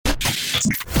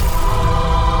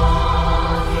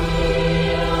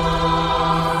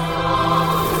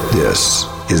This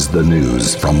is the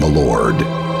news from the Lord.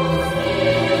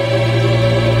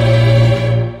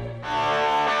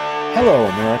 Hello,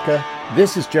 America.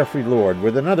 This is Jeffrey Lord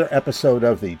with another episode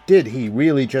of the Did He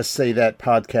Really Just Say That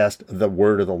podcast, The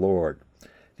Word of the Lord.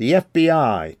 The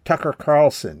FBI, Tucker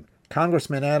Carlson,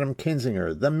 Congressman Adam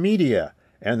Kinzinger, the media,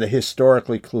 and the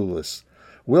historically clueless.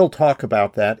 We'll talk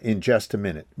about that in just a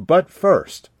minute. But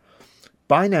first,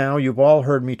 by now you've all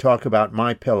heard me talk about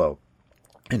MyPillow.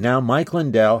 And now Mike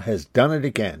Lindell has done it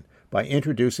again by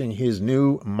introducing his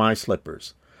new My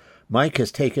Slippers. Mike has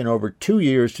taken over 2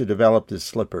 years to develop his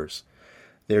slippers.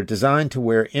 They're designed to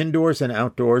wear indoors and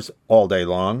outdoors all day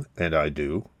long, and I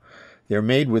do. They're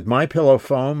made with MyPillow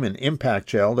foam and impact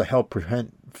gel to help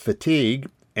prevent fatigue,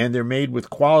 and they're made with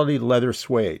quality leather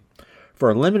suede.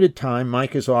 For a limited time,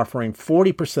 Mike is offering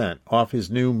 40% off his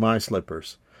new My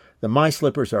Slippers. The My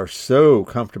Slippers are so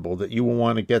comfortable that you will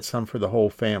want to get some for the whole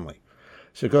family.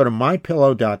 So go to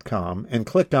MyPillow.com and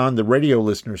click on the radio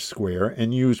listeners square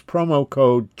and use promo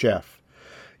code Jeff.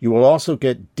 You will also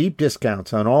get deep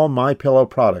discounts on all MyPillow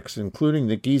products, including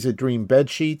the Giza Dream bed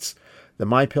sheets, the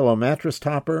MyPillow mattress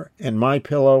topper, and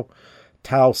MyPillow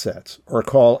towel sets. Or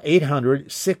call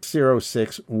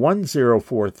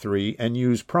 800-606-1043 and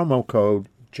use promo code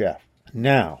Jeff.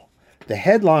 Now, the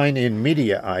headline in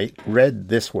Mediaite read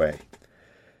this way.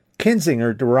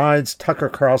 Kinzinger derides Tucker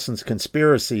Carlson's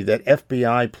conspiracy that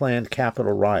FBI planned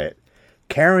Capitol riot,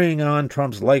 carrying on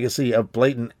Trump's legacy of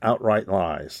blatant outright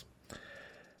lies.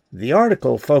 The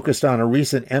article focused on a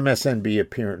recent MSNBC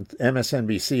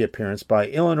appearance by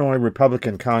Illinois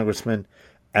Republican Congressman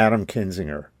Adam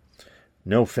Kinzinger,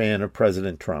 no fan of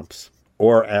President Trump's,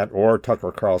 or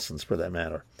Tucker Carlson's for that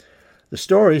matter. The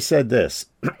story said this,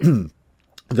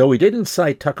 though he didn't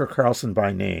cite Tucker Carlson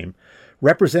by name,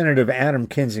 Representative Adam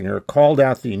Kinzinger called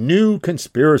out the new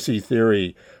conspiracy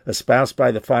theory espoused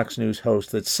by the Fox News host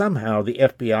that somehow the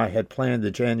FBI had planned the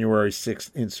January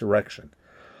 6th insurrection.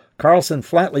 Carlson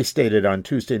flatly stated on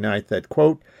Tuesday night that,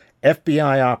 quote,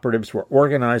 FBI operatives were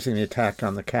organizing the attack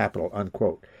on the Capitol,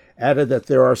 unquote. Added that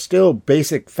there are still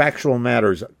basic factual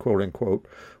matters, quote unquote,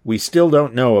 we still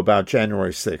don't know about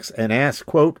January 6th, and asked,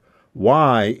 quote,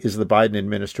 why is the Biden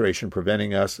administration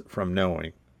preventing us from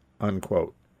knowing,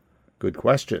 unquote. Good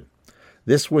question.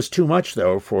 This was too much,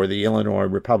 though, for the Illinois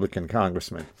Republican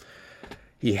congressman.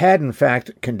 He had, in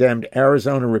fact, condemned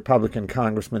Arizona Republican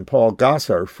Congressman Paul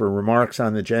Gosar for remarks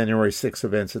on the January 6th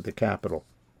events at the Capitol.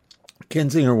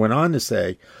 Kinzinger went on to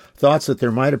say thoughts that there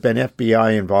might have been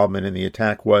FBI involvement in the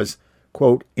attack was,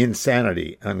 quote,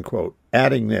 insanity, unquote,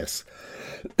 adding this.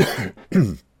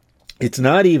 It's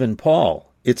not even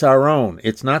Paul. It's our own.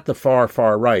 It's not the far,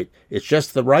 far right. It's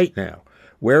just the right now.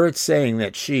 Where it's saying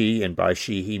that she, and by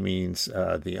she he means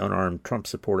the unarmed Trump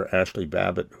supporter Ashley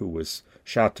Babbitt, who was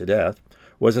shot to death,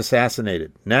 was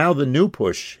assassinated. Now the new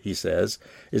push, he says,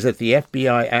 is that the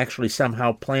FBI actually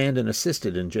somehow planned and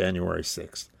assisted in January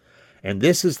 6th. And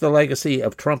this is the legacy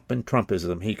of Trump and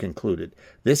Trumpism, he concluded.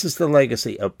 This is the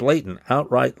legacy of blatant,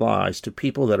 outright lies to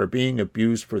people that are being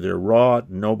abused for their raw,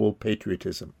 noble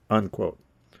patriotism, unquote.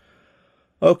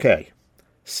 Okay,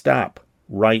 stop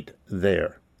right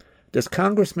there. Does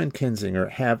Congressman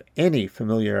Kinzinger have any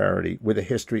familiarity with the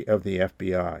history of the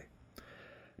FBI?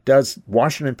 Does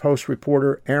Washington Post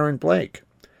reporter Aaron Blake?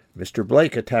 Mr.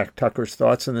 Blake attacked Tucker's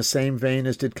thoughts in the same vein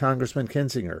as did Congressman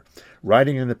Kinzinger,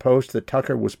 writing in the Post that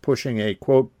Tucker was pushing a,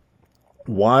 quote,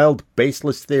 wild,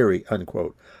 baseless theory,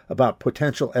 unquote, about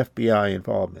potential FBI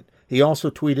involvement. He also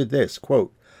tweeted this,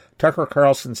 quote, Tucker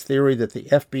Carlson's theory that the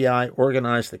FBI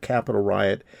organized the Capitol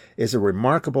riot is a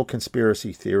remarkable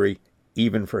conspiracy theory,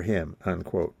 even for him,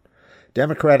 unquote.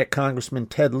 Democratic Congressman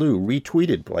Ted Lieu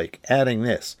retweeted Blake, adding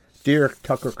this, Dear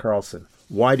Tucker Carlson,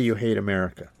 why do you hate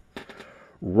America?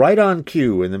 Right on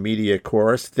cue in the media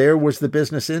chorus, there was the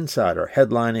Business Insider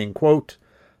headlining, quote,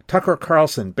 Tucker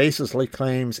Carlson baselessly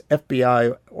claims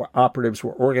FBI operatives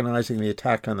were organizing the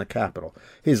attack on the Capitol,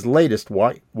 his latest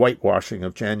whitewashing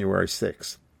of January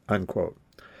 6th, unquote.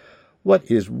 What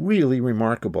is really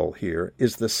remarkable here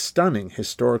is the stunning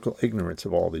historical ignorance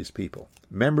of all these people,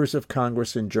 members of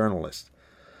Congress and journalists.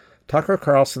 Tucker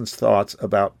Carlson's thoughts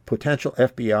about potential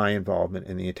FBI involvement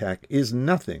in the attack is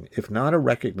nothing if not a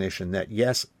recognition that,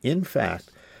 yes, in fact,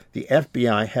 the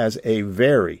FBI has a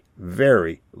very,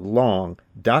 very long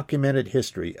documented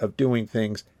history of doing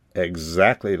things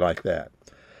exactly like that.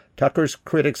 Tucker's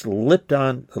critics leapt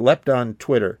on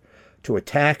Twitter to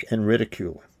attack and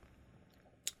ridicule him.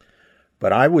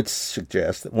 But I would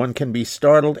suggest that one can be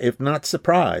startled, if not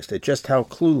surprised, at just how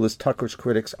clueless Tucker's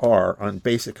critics are on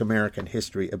basic American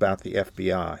history about the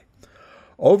FBI.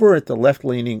 Over at the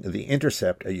left-leaning The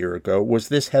Intercept a year ago was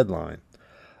this headline,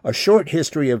 A short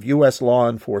history of U.S. law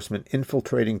enforcement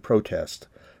infiltrating protests.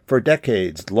 For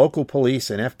decades, local police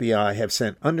and FBI have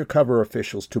sent undercover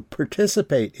officials to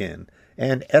participate in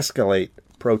and escalate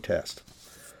protest.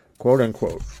 Quote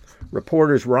unquote.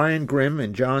 Reporters Ryan Grimm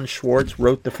and John Schwartz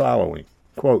wrote the following,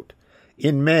 quote,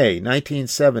 in May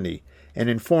 1970, an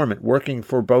informant working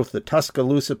for both the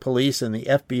Tuscaloosa police and the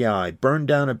FBI burned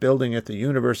down a building at the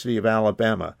University of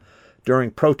Alabama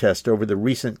during protest over the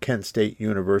recent Kent State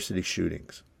University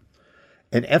shootings.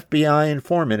 An FBI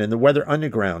informant in the Weather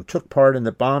Underground took part in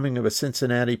the bombing of a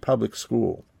Cincinnati public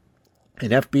school. An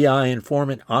FBI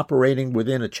informant operating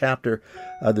within a chapter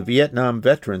of the Vietnam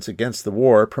Veterans Against the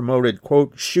War promoted,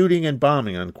 quote, shooting and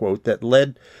bombing, unquote, that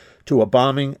led to a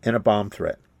bombing and a bomb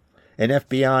threat. An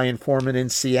FBI informant in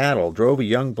Seattle drove a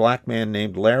young black man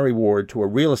named Larry Ward to a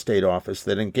real estate office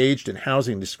that engaged in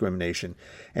housing discrimination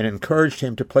and encouraged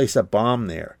him to place a bomb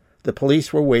there. The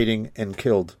police were waiting and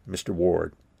killed Mr.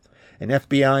 Ward. An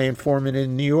FBI informant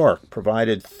in New York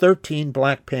provided 13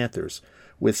 Black Panthers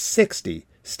with 60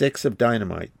 sticks of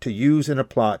dynamite to use in a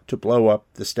plot to blow up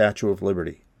the Statue of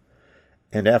Liberty.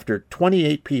 And after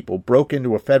 28 people broke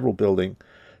into a federal building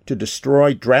to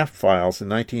destroy draft files in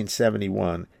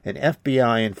 1971, an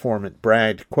FBI informant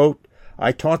bragged, quote,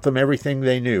 I taught them everything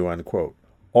they knew, unquote.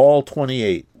 All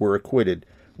 28 were acquitted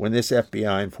when this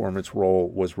FBI informant's role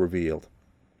was revealed.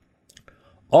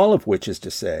 All of which is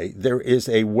to say, there is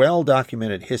a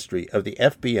well-documented history of the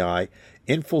FBI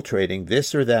infiltrating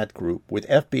this or that group, with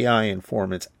FBI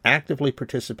informants actively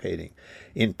participating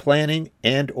in planning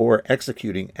and or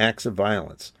executing acts of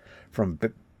violence, from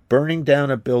burning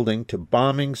down a building to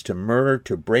bombings to murder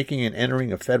to breaking and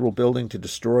entering a federal building to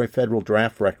destroy federal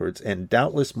draft records, and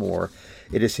doubtless more.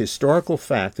 It is historical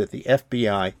fact that the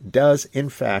FBI does, in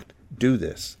fact, do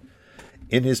this.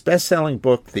 In his best-selling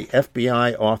book, The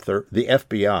FBI,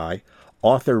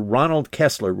 author Ronald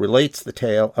Kessler relates the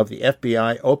tale of the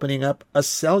FBI opening up a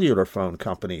cellular phone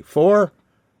company for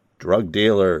drug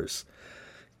dealers.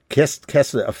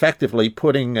 Kessler effectively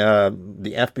putting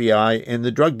the FBI in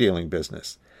the drug dealing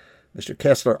business. Mr.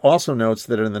 Kessler also notes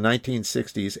that in the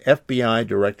 1960s, FBI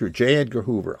Director J. Edgar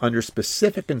Hoover, under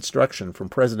specific instruction from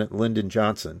President Lyndon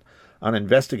Johnson on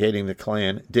investigating the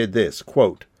Klan, did this,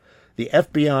 quote, the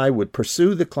FBI would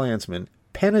pursue the Klansmen,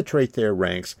 penetrate their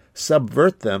ranks,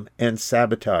 subvert them, and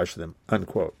sabotage them,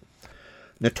 unquote.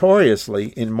 Notoriously,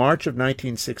 in March of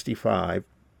 1965,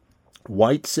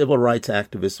 white civil rights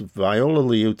activist Viola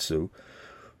Liuzzo,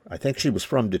 I think she was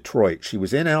from Detroit, she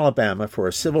was in Alabama for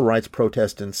a civil rights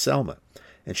protest in Selma,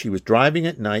 and she was driving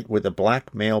at night with a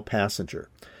black male passenger.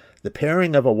 The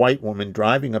pairing of a white woman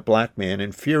driving a black man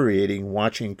infuriating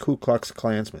watching Ku Klux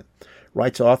Klansmen.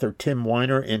 Writes author Tim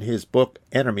Weiner in his book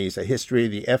Enemies, A History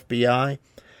of the FBI.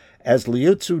 As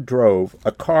Liuzzo drove,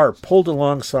 a car pulled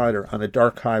alongside her on a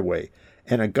dark highway,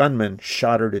 and a gunman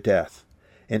shot her to death.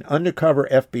 An undercover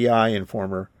FBI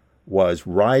informer was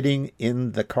riding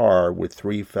in the car with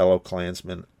 3 fellow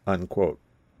Klansmen, unquote.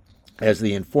 As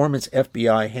the informant's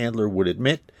FBI handler would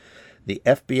admit, the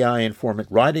FBI informant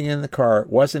riding in the car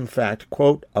was in fact,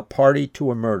 quote, a party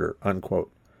to a murder,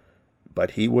 unquote.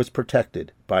 But he was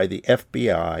protected by the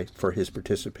FBI for his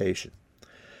participation.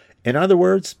 In other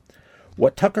words,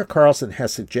 what Tucker Carlson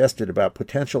has suggested about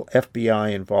potential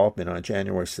FBI involvement on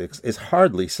January 6th is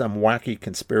hardly some wacky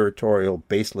conspiratorial,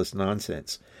 baseless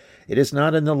nonsense. It is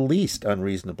not in the least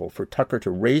unreasonable for Tucker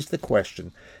to raise the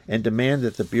question and demand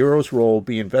that the Bureau's role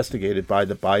be investigated by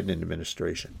the Biden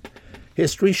administration.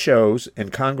 History shows,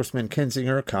 and Congressman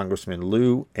Kinzinger, Congressman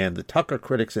Lieu, and the Tucker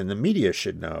critics in the media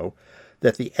should know,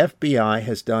 that the FBI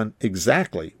has done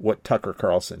exactly what Tucker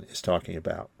Carlson is talking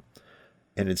about.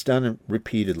 And it's done it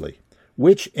repeatedly,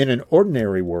 which in an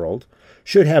ordinary world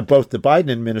should have both the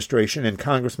Biden administration and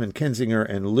Congressman Kinzinger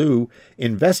and Lieu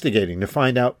investigating to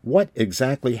find out what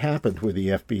exactly happened with the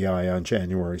FBI on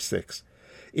January 6th.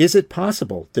 Is it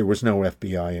possible there was no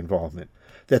FBI involvement?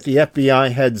 That the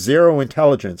FBI had zero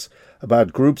intelligence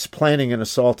about groups planning an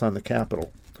assault on the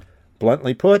Capitol?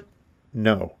 Bluntly put,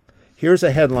 no. Here's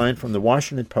a headline from the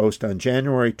Washington Post on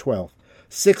January 12th,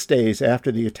 6 days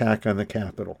after the attack on the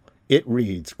Capitol. It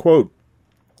reads, quote,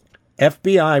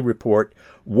 FBI report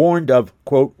warned of,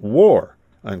 quote, war,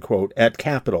 unquote, at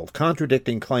Capitol,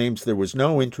 contradicting claims there was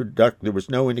no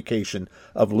indication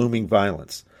of looming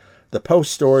violence. The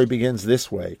Post story begins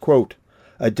this way, quote,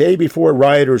 a day before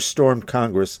rioters stormed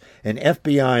Congress, an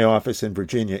FBI office in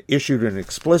Virginia issued an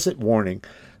explicit warning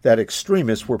that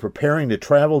extremists were preparing to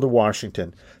travel to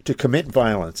Washington to commit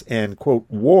violence and, quote,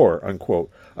 war,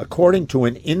 unquote, according to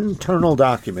an internal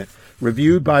document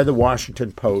reviewed by the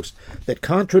Washington Post that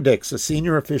contradicts a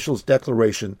senior official's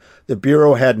declaration the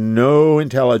Bureau had no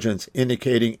intelligence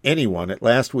indicating anyone at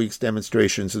last week's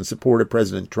demonstrations in support of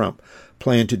President Trump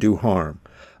planned to do harm.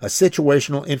 A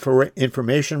situational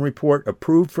information report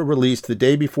approved for release the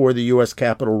day before the U.S.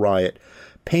 Capitol riot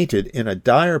painted in a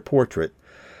dire portrait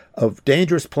of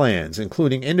dangerous plans,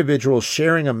 including individuals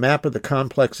sharing a map of the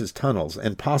complex's tunnels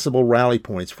and possible rally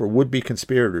points for would-be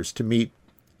conspirators to meet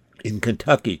in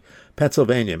Kentucky,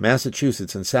 Pennsylvania,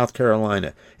 Massachusetts, and South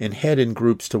Carolina, and head in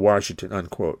groups to Washington,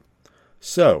 unquote.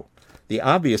 So, the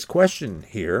obvious question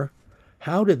here,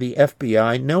 how did the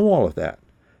FBI know all of that?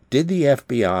 Did the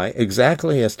FBI,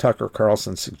 exactly as Tucker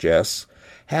Carlson suggests,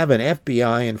 have an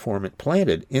FBI informant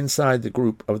planted inside the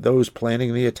group of those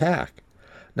planning the attack?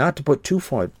 Not to put too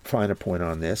fine a point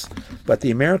on this, but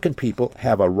the American people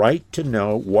have a right to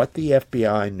know what the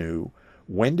FBI knew,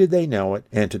 when did they know it,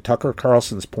 and to Tucker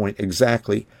Carlson's point,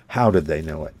 exactly how did they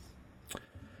know it.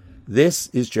 This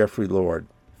is Jeffrey Lord.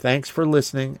 Thanks for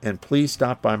listening, and please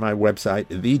stop by my website,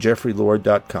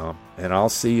 thejeffreylord.com, and I'll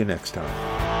see you next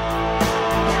time.